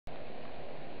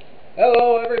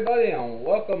Hello everybody and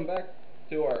welcome back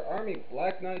to our Army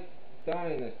Black Knight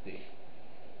Dynasty.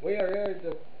 We are here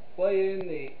to play in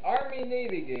the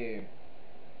Army-Navy game.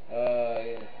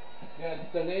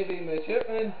 Against the Navy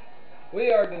Midshipmen.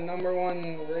 We are the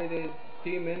 #1 rated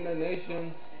team in the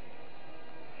nation.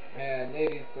 And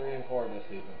Navy's 3-4 this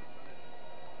season.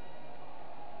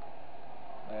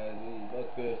 As we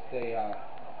look to stay hot.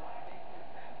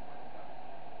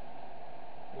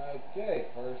 Okay,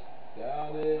 first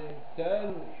down in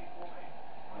 10.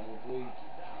 As we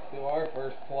do our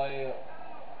first play,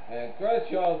 and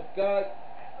Gretschall's got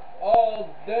all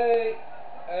day,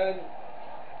 and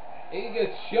he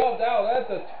gets shoved out at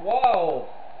the 12.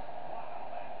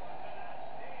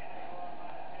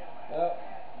 That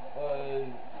was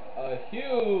a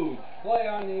huge play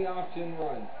on the option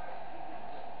run,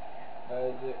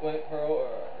 as it went for over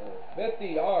 50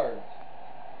 yards.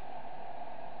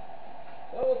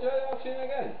 So we'll try the option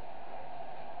again.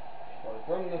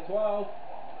 From the 12,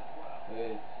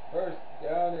 it's first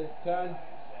down and 10.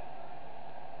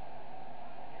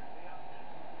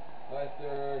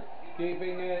 After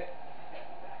keeping it,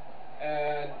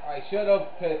 and I should have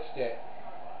pitched it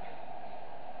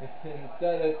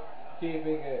instead of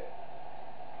keeping it.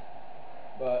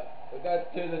 But we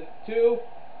got to the 2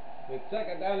 with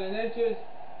second down and inches.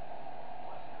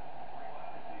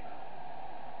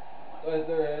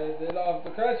 Lester heads it off to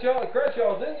Crenshaw.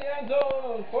 Crenshaw's in the end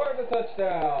zone for the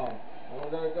touchdown. And we're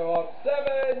going to go up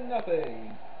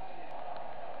 7-0.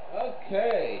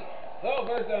 Okay, so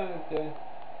first down and 10.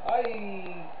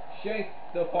 I shanked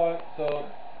the punt, so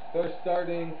they're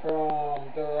starting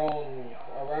from their own,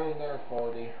 around their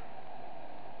 40.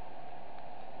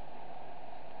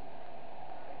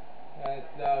 And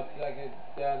it's now second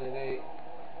down and 8.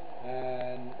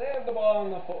 And they have the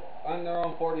ball on their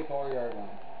own 44-yard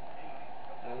line.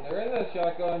 And they're in the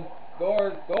shotgun.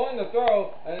 Gord's going to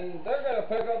throw, and they're going to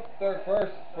pick up their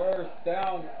first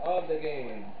down of the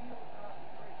game.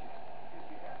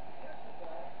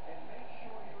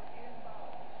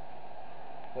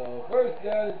 So first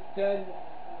down is 10,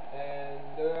 and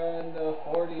they're in the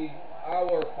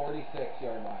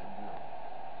 46-yard line now.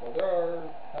 So they're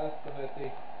past the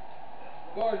 50.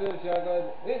 Gord's in the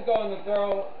shotgun. He's going to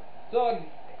throw. Suggs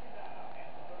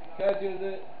catches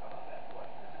it.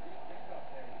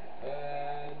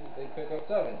 And they pick up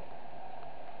 7.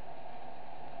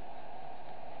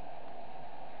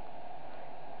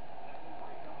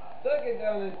 Second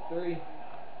down and 3.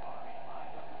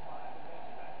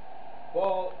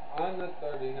 Ball on the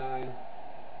 39.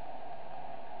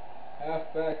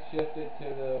 Halfback shifted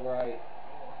to the right.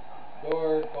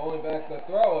 Gord going back to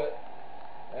throw it.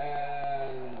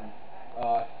 And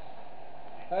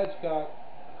Hedgecock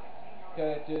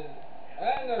catches.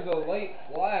 And there's a late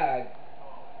flag.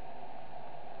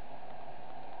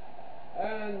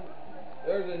 And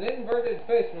there's an inverted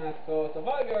face mask, so it's a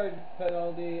 5-yard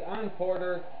penalty on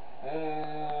Porter.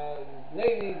 And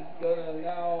Navy's gonna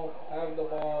now have the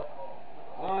ball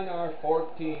on our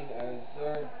 14 as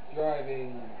they're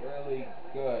driving really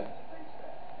good.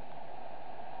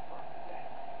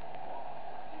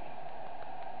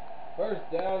 First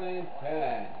down and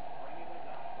 10.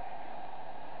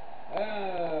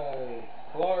 And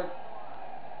Clark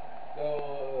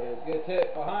gets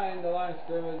hit behind the line of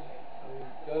scrimmage.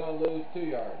 He's gonna lose 2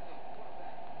 yards.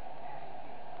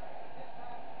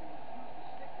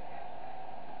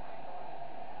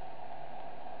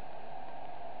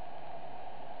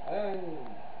 And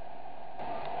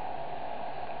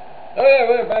okay,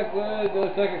 we're back to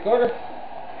the second quarter.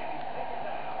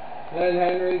 And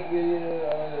Henry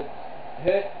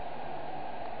hit,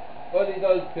 but he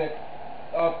does pick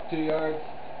up 2 yards.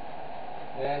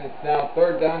 And it's now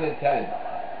third down and 10.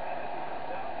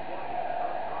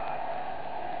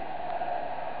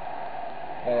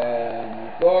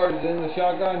 And Gord's in the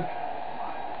shotgun.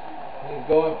 He's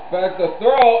going back to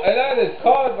throw, and that is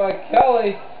caught by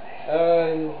Kelly.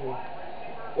 And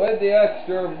with the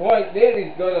extra point,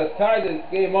 Navy's going to tie this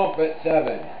game up at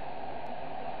 7.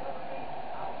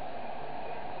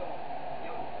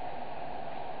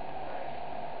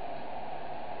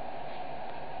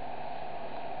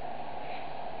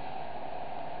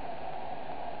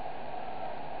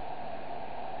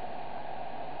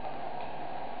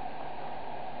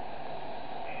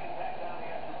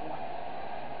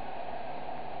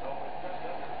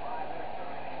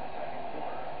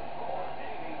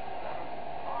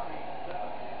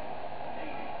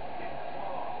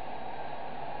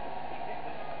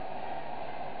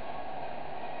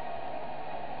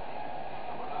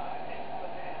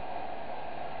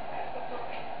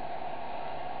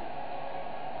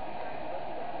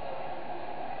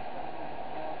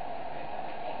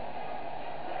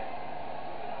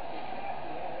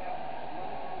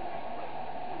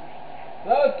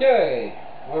 Okay,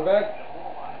 we're back,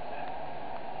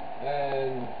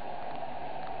 and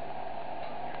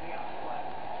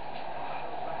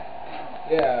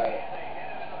yeah,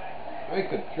 my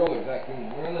controller's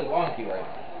acting really wonky right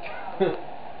now.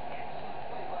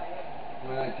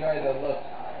 When I try to look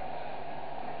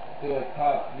to a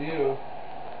top view,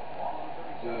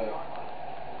 it's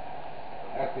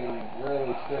acting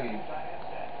really strange.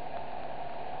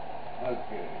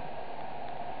 Okay.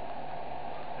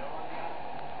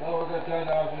 So we're going to try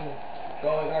the option,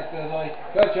 going back to the line,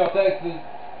 Bradshaw takes it,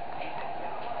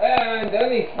 and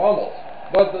then he fumbles.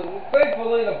 But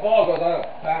thankfully the ball goes out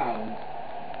of bounds.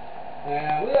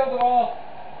 And we have the ball.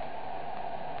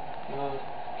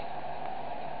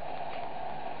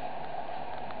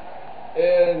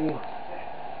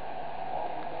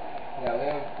 Yeah, we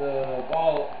have the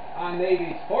ball on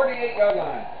Navy's 48-yard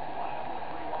line.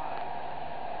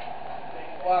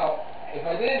 Wow, if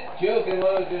I didn't juke and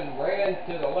would have just ran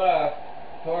to the left,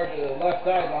 toward the left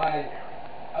sideline,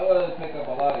 I would have picked up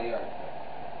a lot of yards.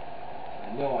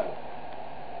 No idea.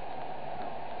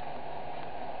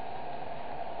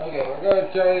 Okay, we're going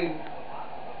to try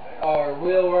our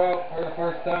wheel route for the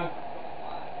first time.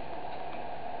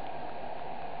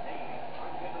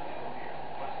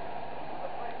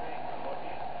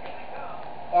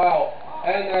 Wow,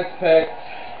 and that's picked.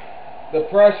 The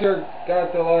pressure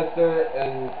got to Lester,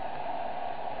 and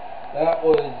that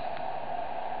was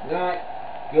not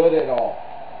good at all.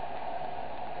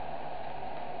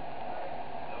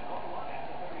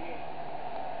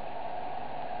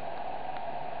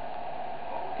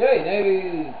 Okay,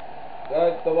 Navy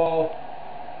got the ball.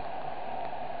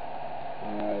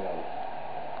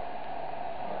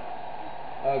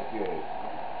 Okay.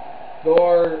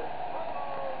 Gore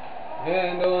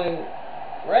handling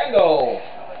Randall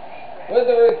with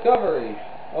the recovery.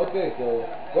 Okay, so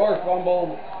Gore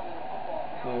fumbled,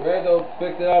 and Randall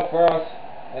picked it up for us,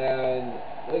 and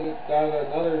we got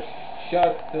another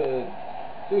shot to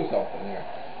do something here.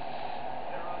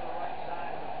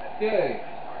 Okay,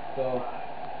 so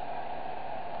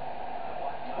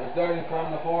we're starting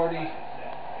from the 40.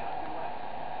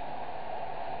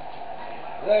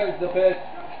 There's the pitch.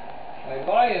 And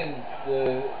Lions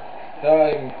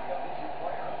time.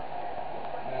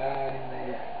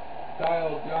 And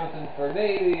Kyle Johnson for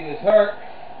Navy is hurt.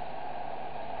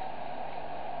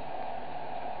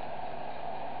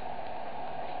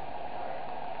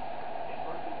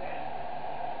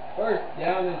 First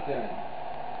down and 10.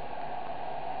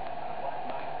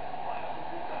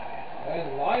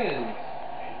 And Lions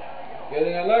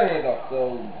getting another handoff,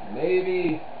 so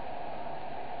maybe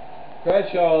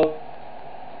Bradshaw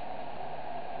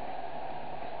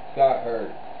got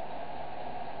hurt.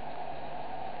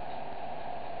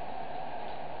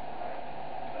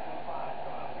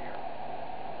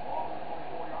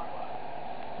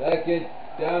 Second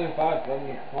down and 5 from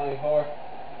the 24.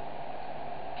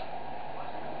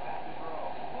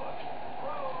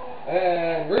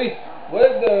 And Reese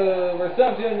with the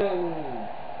reception, and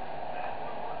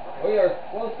we are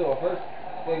close to a first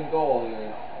thing goal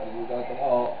here as we got the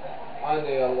ball on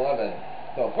the 11.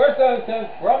 So first down and 10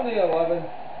 from the 11.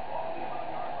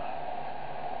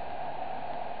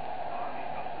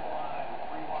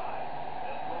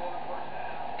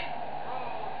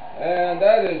 And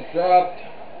that is dropped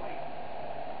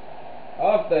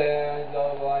off the hands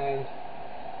of the Lions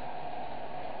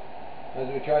as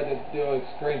we tried to do a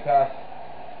screen pass.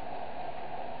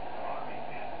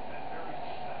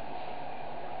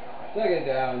 Second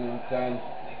down and 10.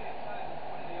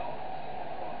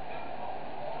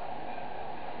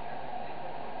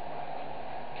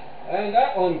 And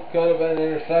that one could have been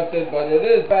intercepted, but it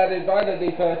is batted by the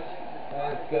defense.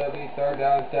 And it's going to be third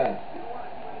down and 10.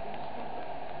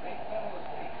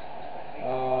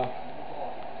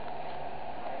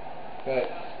 Okay.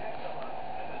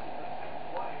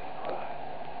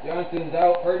 Johnson's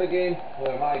out for the game with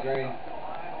a migraine,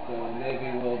 so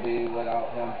Navy will be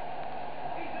without him.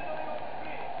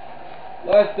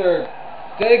 Lester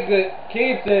takes it,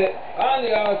 keeps it on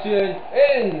the option,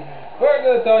 in for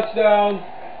the touchdown,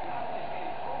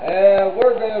 and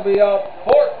we're going to be up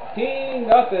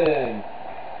 14-0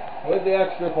 with the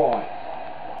extra point.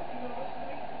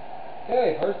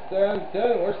 Okay, first down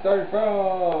 10. We're starting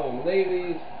from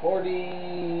Navy's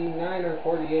 49 or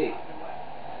 48.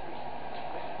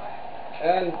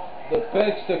 And the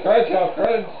pitch to Bradshaw.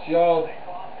 Bradshaw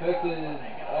picks it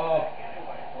off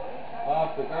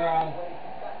the ground.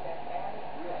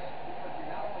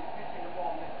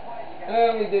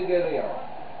 And we did get a yard.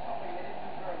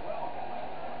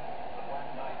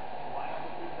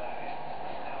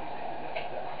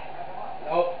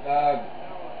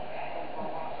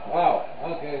 Wow,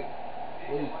 okay.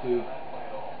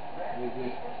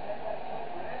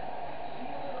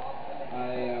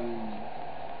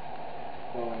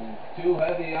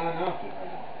 have to.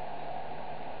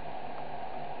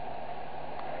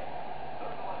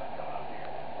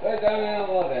 Third down and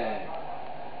 11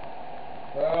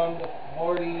 from the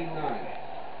 49.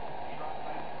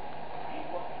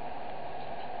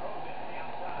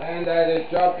 And that is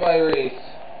dropped by Reese,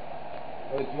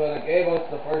 which would have gave us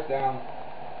the first down.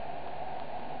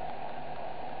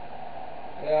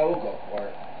 Yeah, we'll go for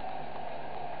it.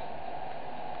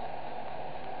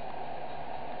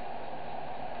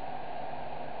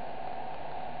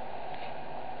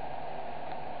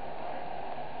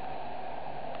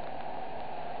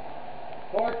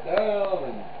 Fourth down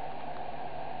 11.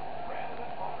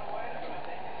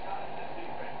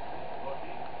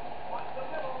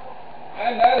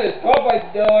 And that is caught by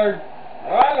Dillard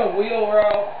on a wheel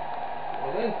route,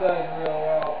 an inside wheel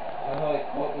route, unlike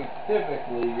what we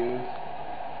typically use.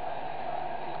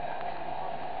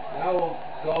 Now we'll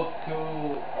go to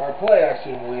our play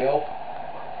action wheel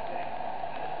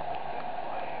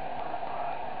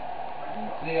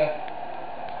and see if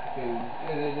we can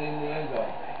get it in the end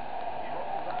zone.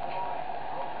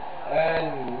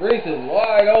 And Reese is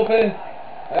wide open,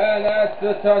 and that's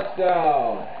the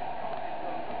touchdown.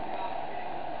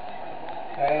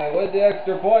 And with the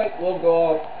extra point, we'll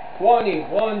go up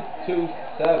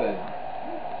 21-7.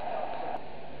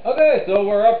 Okay, so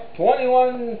we're up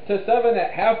 21-7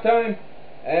 at halftime,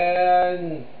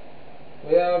 and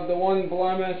we have the one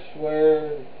blemish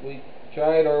where we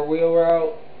tried our wheel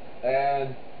route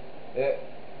and it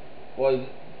was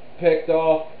picked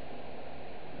off,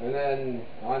 and then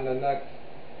on the next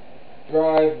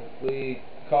drive we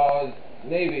caused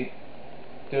Navy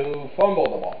to fumble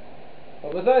the ball.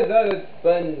 But besides that, it's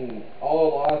been all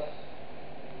loss.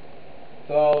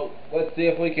 So let's see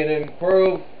if we can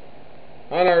improve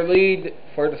on our lead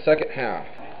for the second half.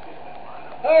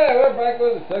 Alright, we're back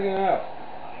with the second half.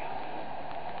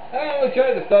 And we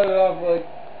tried to start it off like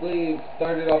we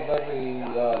started off every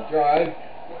drive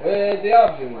with the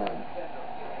option run.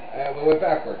 And we went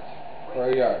backwards for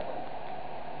a yard.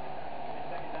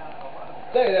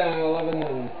 Stay down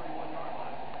 11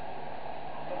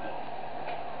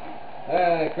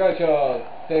 and Crenshaw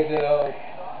takes it up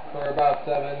for about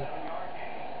 7.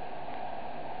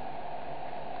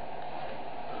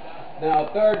 Now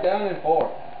third down and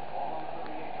 4.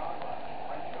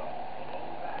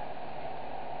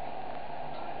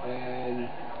 And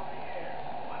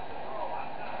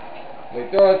we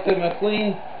throw it to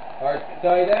McLean, our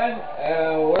tight end,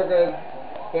 and we're going to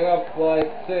pick up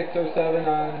like 6 or 7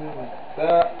 on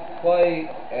that play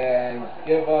and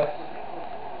give us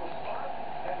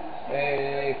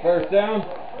a first down.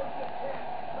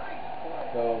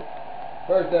 So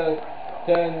first down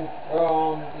 10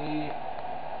 from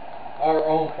our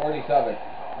own 47.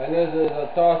 And this is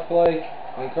a toss play,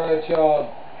 and Crenshaw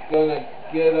gonna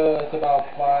get us about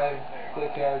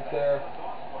 5-6 yards there.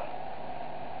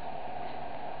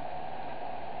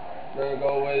 We're gonna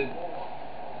go with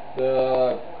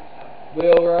the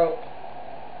wheel route.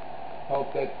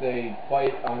 Hope that they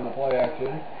bite on the play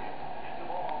action.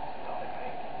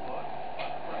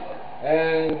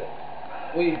 And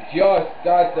we just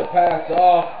got the pass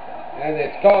off, and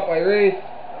it's caught by Reese.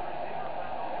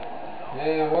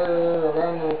 And we're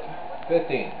around the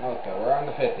 15. Okay, we're on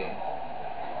the 15.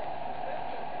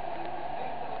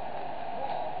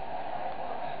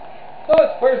 So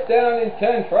it's first down and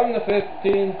 10 from the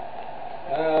 15,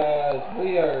 as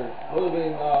we are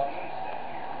moving up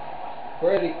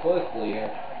pretty quickly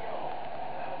here.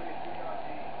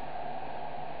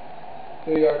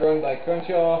 2-yard run by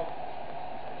Crenshaw.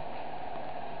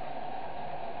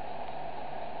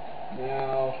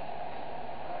 Now,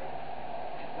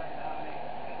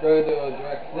 going to do a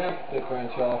direct snap to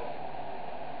Crenshaw.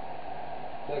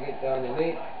 Second down and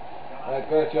 8.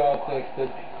 Crenshaw takes the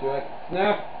direct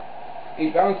snap. He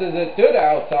bounces it to the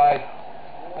outside,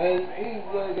 and he's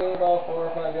going to go about 4 or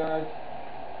 5 yards.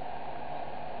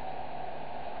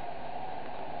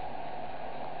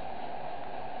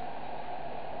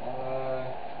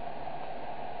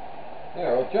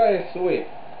 There, we'll try a sweep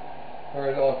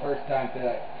for the first time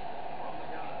today.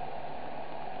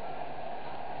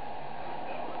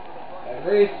 And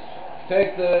Reese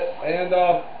takes the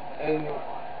handoff, and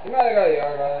he might have got a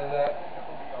yard out of that.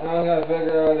 Now I'm going to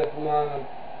figure out if I'm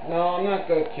not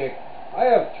going to kick. I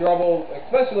have trouble,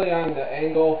 especially on the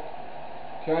angle,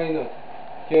 trying to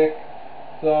kick.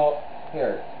 So,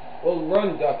 here, we'll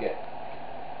run duck it.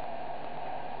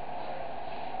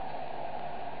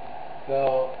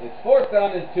 So, it's fourth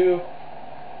down and 2.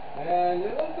 And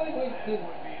it looks like we could.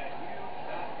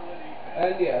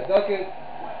 And yeah, duck it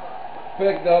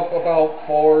picked up about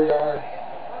 4 yards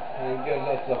and gives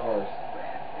us the first.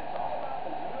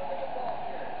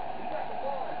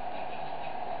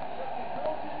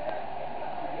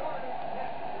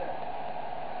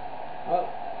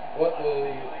 what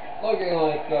was looking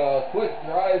like a quick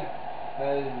drive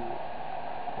has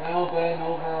now been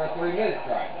over a 3-minute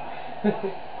drive.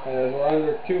 As we're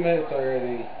under 2 minutes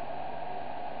already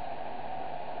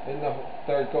in the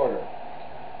third quarter.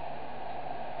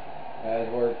 As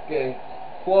we're getting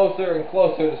closer and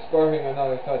closer to scoring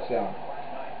another touchdown.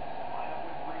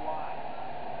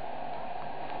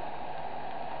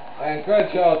 And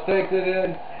Crenshaw takes it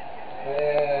in,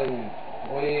 and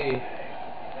we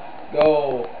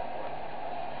go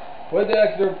with the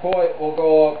extra point. We'll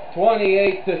go up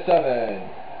 28-7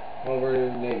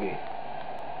 over Navy.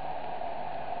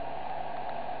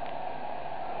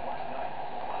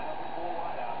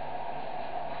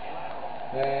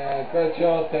 And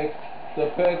Crenshaw takes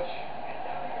the pitch,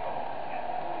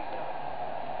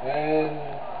 and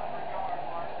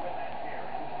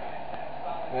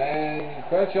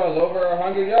Crenshaw's over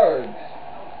 100 yards.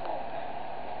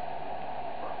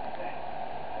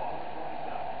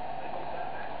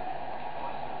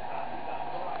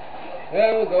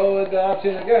 And we'll go with the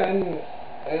option again,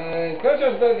 and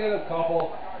Crenshaw's going to get a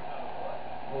couple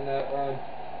in that run.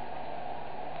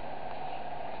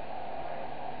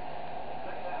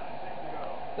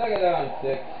 Second down,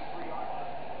 6.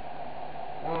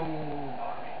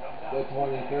 The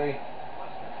 23.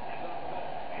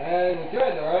 And we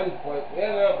tried to run, but we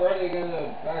ended up running in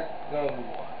the back of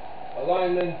a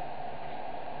lineman.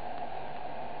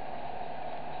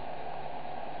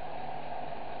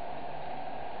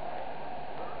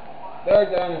 Third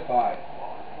down and 5.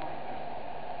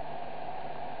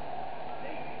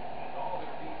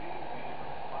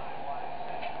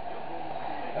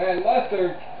 And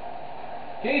Lester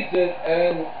keeps it,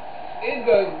 and he's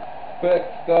going to pick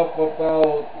up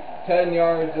about 10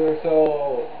 yards or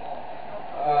so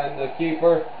on the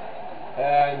keeper,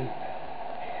 and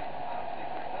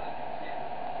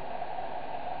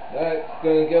that's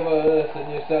going to give us a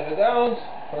new set of downs.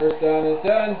 First down and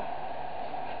 10.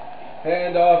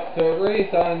 Hand off to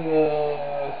Reese on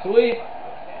the sweep,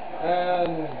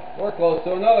 and we're close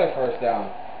to another first down.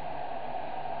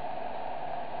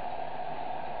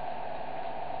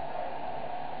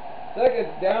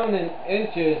 Second down in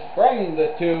inches from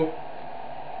the 2.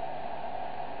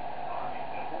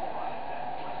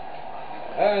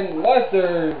 And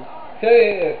Lester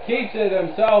keeps it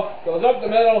himself, goes up the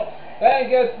middle, and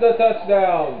gets the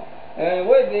touchdown. And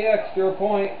with the extra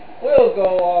point, we'll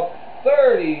go up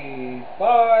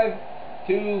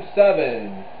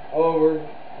 35-7 over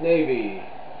Navy.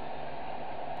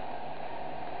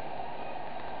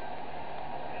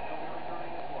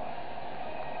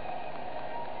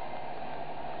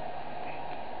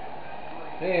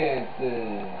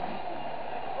 Hanson.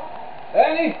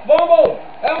 And he fumbled!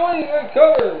 And when he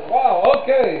recovered, wow,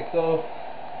 okay, so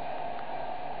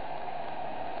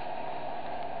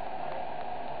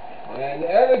and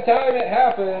every time it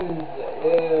happens,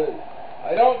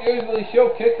 I don't usually show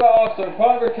kickoffs or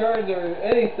punt returns or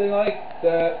anything like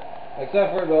that,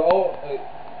 except for the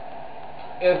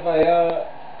if I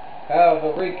have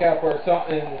a recap or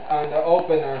something on the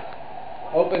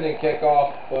opening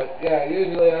kickoff. But yeah,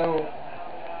 usually I don't.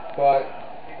 But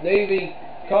Navy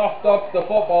coughed up the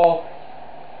football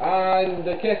on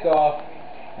the kickoff,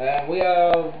 and we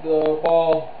have the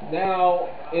ball now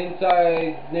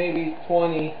inside Navy's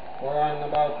 20. We're on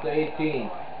about the 18.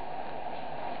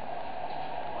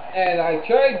 And I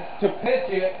tried to pitch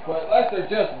it, but Lester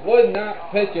just would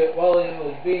not pitch it while it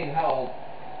was being held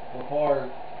before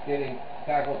getting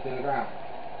tackled to the ground.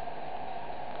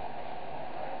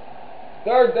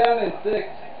 Third down and 6.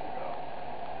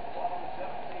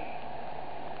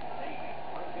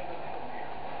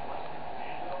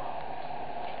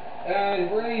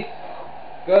 And Reese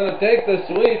gonna take the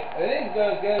sweep, and he's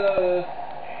gonna get a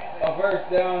first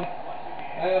down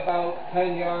at about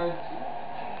 10 yards.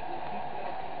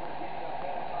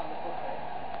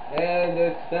 And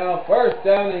it's now first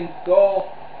down and goal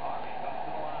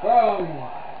from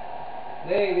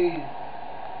Navy's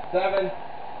 7.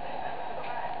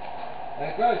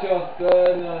 And Crenshaw's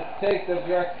gonna take the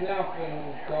direct snap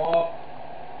and go up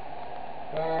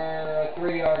for a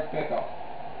 3-yard pickup.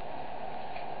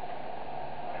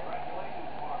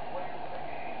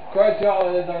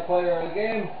 Crenshaw is our player of the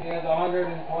game. He has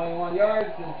 121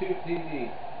 yards and 2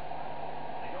 TDs.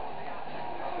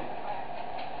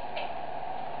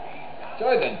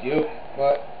 Tried to juke,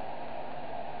 but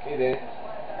he didn't.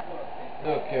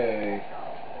 Okay.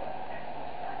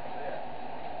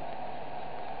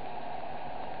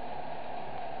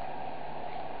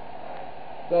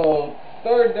 So,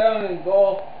 third down and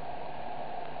goal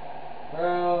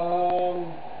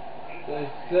from the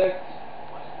 6.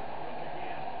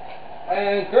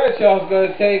 And Gritshaw's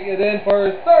going to take it in for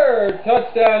his third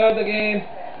touchdown of the game.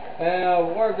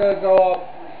 And we're going to go up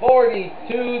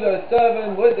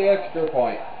 42-7 with the extra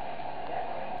point.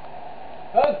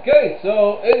 Okay,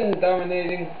 so in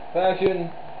dominating fashion,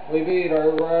 we beat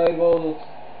our rivals,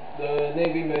 the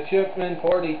Navy Midshipmen,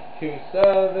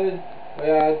 42-7. We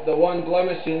had the one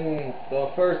blemish in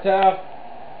the first half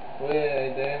with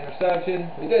the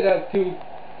interception. We did have 2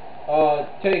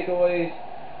 takeaways.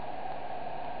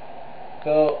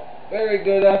 So, very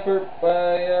good effort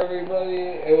by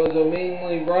everybody. It was a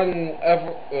mainly running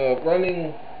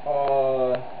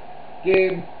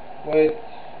game, which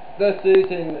this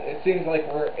season it seems like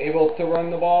we're able to run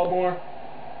the ball more,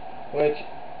 which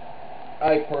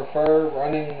I prefer,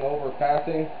 running over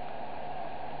passing,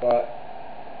 but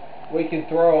we can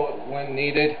throw when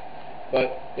needed.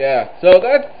 But yeah, so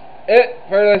that's it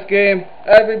for this game.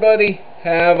 Everybody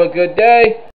have a good day.